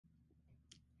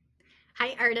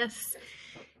Hi, artists.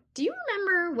 Do you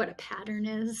remember what a pattern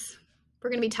is? We're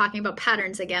going to be talking about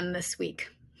patterns again this week.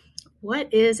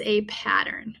 What is a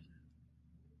pattern?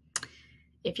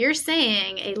 If you're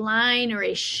saying a line or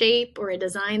a shape or a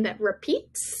design that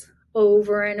repeats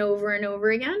over and over and over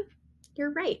again,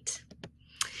 you're right.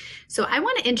 So I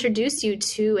want to introduce you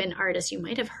to an artist. You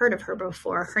might have heard of her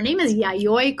before. Her name is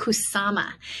Yayoi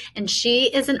Kusama, and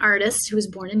she is an artist who was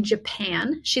born in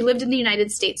Japan. She lived in the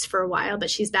United States for a while, but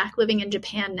she's back living in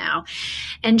Japan now.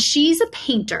 And she's a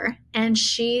painter, and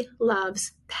she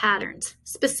loves patterns,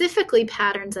 specifically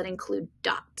patterns that include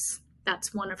dots.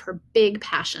 That's one of her big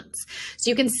passions. So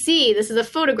you can see this is a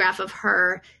photograph of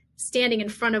her standing in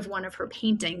front of one of her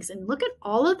paintings, and look at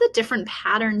all of the different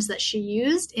patterns that she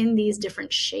used in these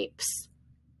different shapes.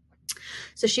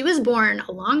 So she was born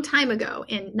a long time ago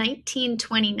in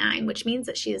 1929, which means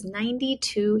that she is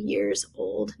 92 years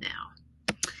old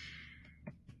now.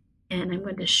 And I'm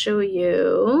going to show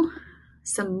you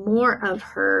some more of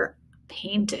her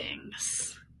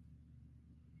paintings.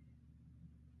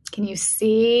 Can you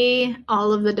see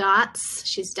all of the dots?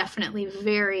 She's definitely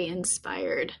very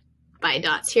inspired by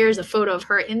dots. Here's a photo of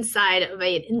her inside of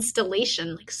an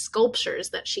installation, like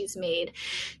sculptures that she's made.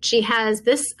 She has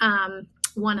this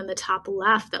one on the top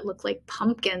left that look like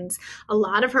pumpkins. A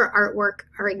lot of her artwork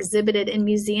are exhibited in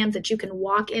museums that you can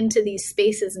walk into these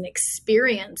spaces and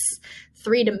experience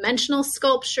three-dimensional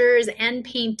sculptures and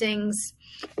paintings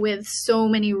with so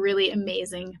many really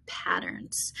amazing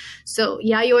patterns. So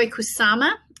Yayoi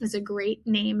Kusama is a great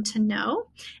name to know,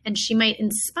 and she might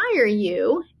inspire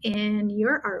you in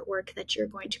your artwork that you're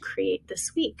going to create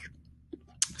this week.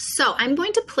 So I'm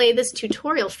going to play this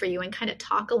tutorial for you and kind of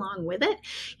talk along with it.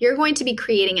 You're going to be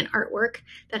creating an artwork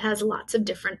that has lots of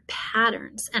different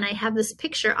patterns, and I have this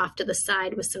picture off to the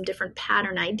side with some different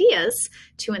pattern ideas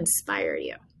to inspire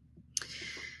you.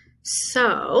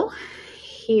 So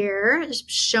here is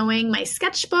showing my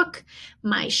sketchbook,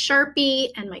 my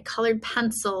Sharpie, and my colored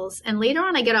pencils. And later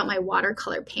on I get out my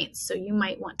watercolor paints, so you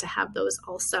might want to have those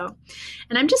also.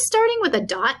 And I'm just starting with a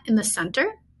dot in the center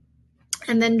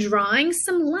and then drawing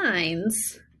some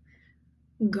lines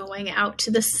going out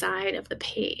to the side of the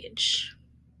page.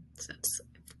 So it's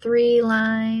 3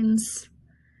 lines.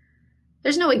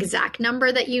 There's no exact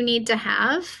number that you need to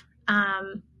have.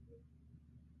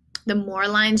 The more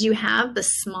lines you have, the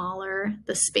smaller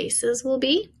the spaces will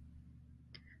be.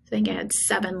 I think I had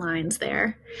 7 lines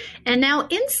there. And now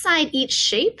inside each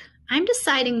shape, I'm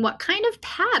deciding what kind of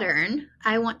pattern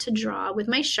I want to draw with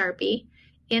my Sharpie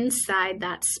inside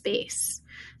that space.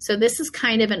 So this is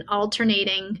kind of an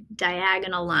alternating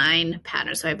diagonal line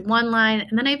pattern. So I have 1 line,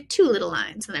 and then I have 2 little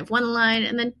lines, and I have 1 line,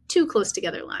 and then 2 close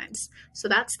together lines. So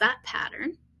that's that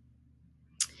pattern.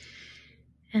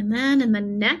 And then in the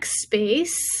next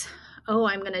space,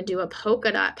 I'm going to do a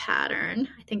polka dot pattern.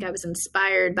 I think I was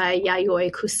inspired by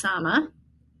Yayoi Kusama.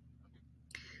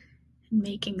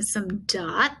 Making some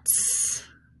dots.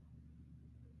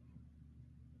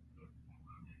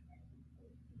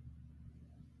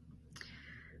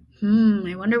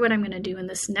 I wonder what I'm going to do in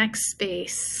this next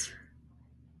space.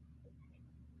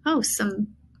 Some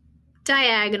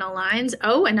diagonal lines.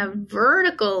 And a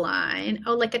vertical line.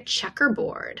 Like a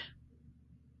checkerboard.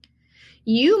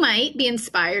 You might be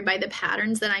inspired by the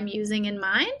patterns that I'm using in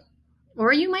mine,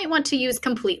 or you might want to use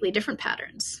completely different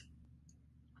patterns.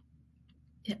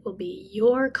 It will be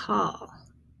your call.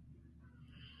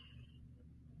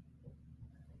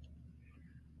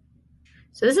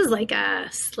 So this is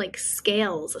like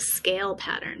scales, a scale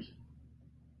pattern.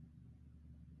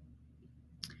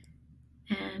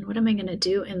 And what am I going to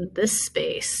do in this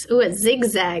space? A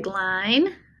zigzag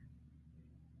line.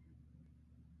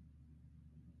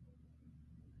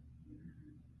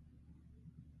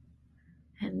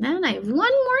 And then I have 1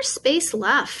 more space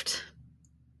left.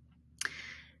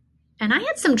 And I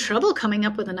had some trouble coming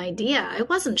up with an idea. I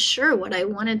wasn't sure what I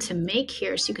wanted to make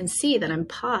here, so you can see that I'm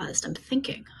paused. I'm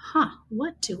thinking,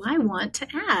 what do I want to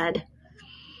add?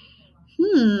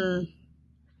 And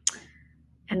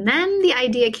then the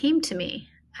idea came to me.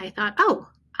 I thought,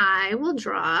 I will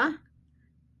draw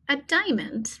a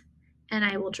diamond, and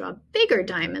I will draw bigger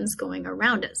diamonds going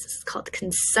around it. This is called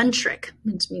concentric,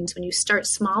 which means when you start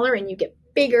smaller and you get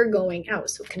bigger going out.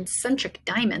 So concentric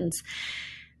diamonds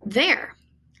there.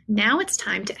 Now it's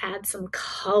time to add some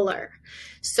color.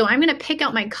 So I'm going to pick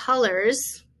out my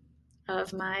colors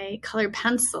of my colored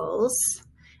pencils.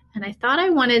 And I thought I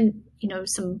wanted,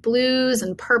 some blues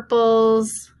and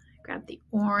purples. I grabbed the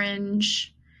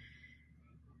orange.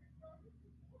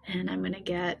 And I'm going to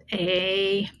get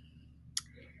a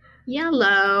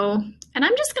yellow. And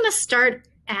I'm just going to start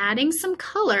adding some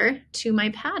color to my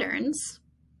patterns.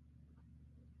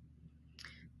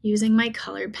 using my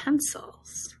colored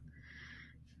pencils.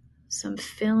 So I'm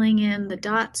filling in the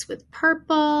dots with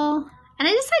purple. And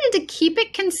I decided to keep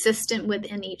it consistent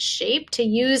within each shape, to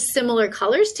use similar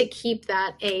colors to keep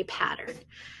that a pattern.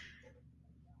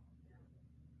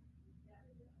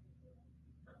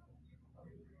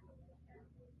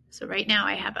 So right now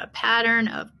I have a pattern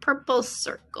of purple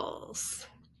circles.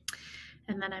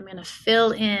 And then I'm going to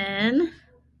fill in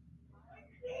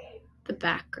the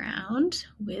background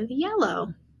with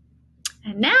yellow.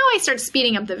 And now I start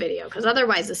speeding up the video, because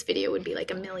otherwise this video would be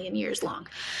like a million years long.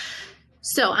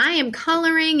 So I am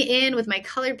coloring in with my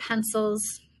colored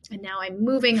pencils, and now I'm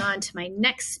moving on to my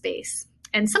next space.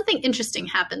 And something interesting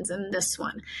happens in this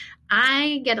one.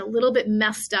 I get a little bit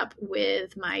messed up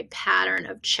with my pattern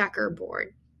of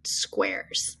checkerboard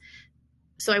squares.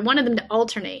 So I wanted them to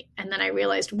alternate, and then I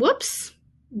realized, whoops,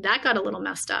 that got a little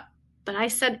messed up. But I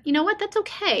said, you know what, that's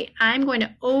okay. I'm going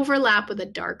to overlap with a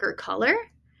darker color.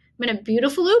 I'm going to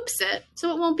beautiful oops it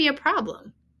so it won't be a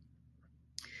problem.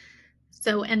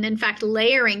 So, and in fact,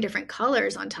 layering different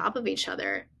colors on top of each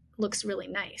other looks really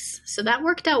nice. So that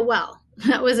worked out well.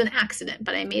 That was an accident,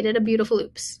 but I made it a beautiful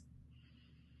oops.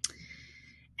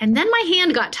 And then my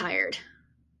hand got tired.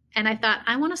 And I thought,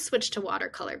 I want to switch to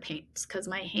watercolor paints because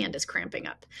my hand is cramping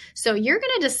up. So you're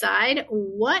going to decide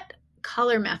what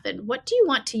color method, what do you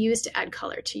want to use to add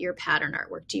color to your pattern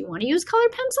artwork? Do you want to use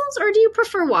colored pencils, or do you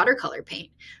prefer watercolor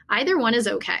paint? Either one is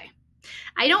okay.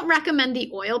 I don't recommend the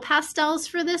oil pastels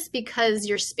for this because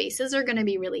your spaces are going to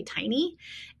be really tiny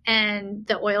and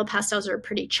the oil pastels are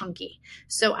pretty chunky.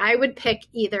 So I would pick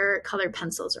either colored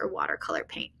pencils or watercolor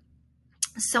paint.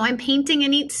 So I'm painting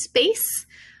in each space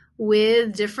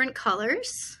with different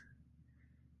colors.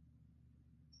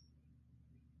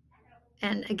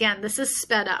 And again, this is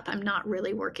sped up. I'm not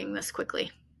really working this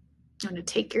quickly. I'm going to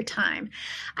take your time.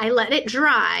 I let it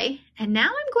dry, and now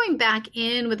I'm going back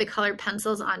in with the colored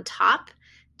pencils on top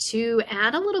to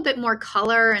add a little bit more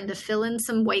color and to fill in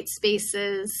some white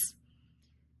spaces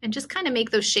and just kind of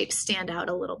make those shapes stand out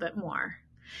a little bit more.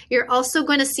 You're also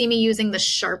going to see me using the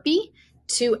Sharpie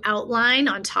to outline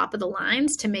on top of the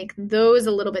lines to make those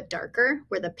a little bit darker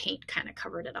where the paint kind of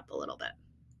covered it up a little bit.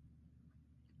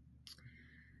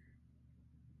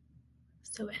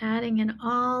 So adding in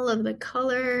all of the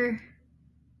color.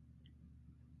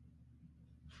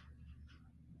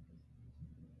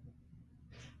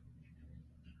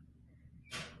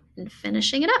 And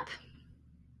finishing it up.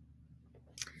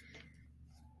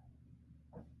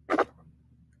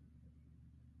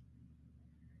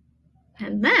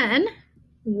 And then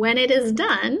when it is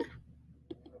done,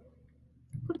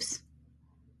 oops,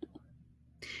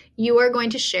 you are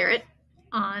going to share it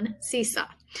on Seesaw.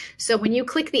 So when you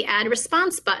click the add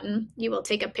response button, you will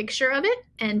take a picture of it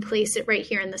and place it right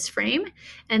here in this frame.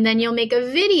 And then you'll make a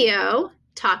video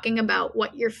talking about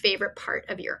what your favorite part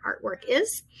of your artwork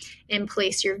is and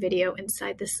place your video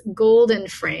inside this golden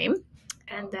frame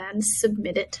and then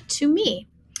submit it to me.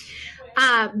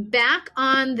 Back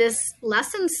on this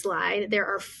lesson slide, there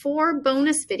are 4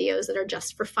 bonus videos that are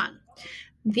just for fun.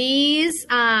 These,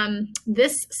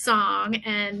 this song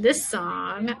and this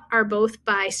song are both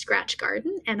by Scratch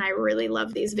Garden, and I really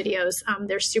love these videos.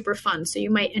 They're super fun, so you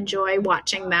might enjoy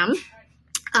watching them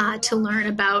to learn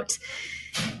about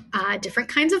different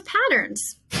kinds of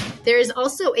patterns. There is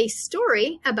also a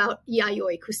story about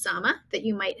Yayoi Kusama that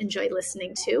you might enjoy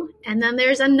listening to. And then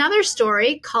there's another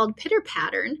story called Pitter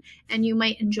Pattern, and you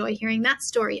might enjoy hearing that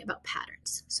story about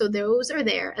patterns. So those are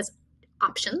there as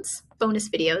options, bonus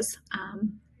videos,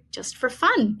 just for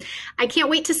fun. I can't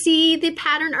wait to see the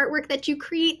pattern artwork that you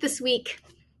create this week.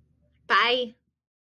 Bye.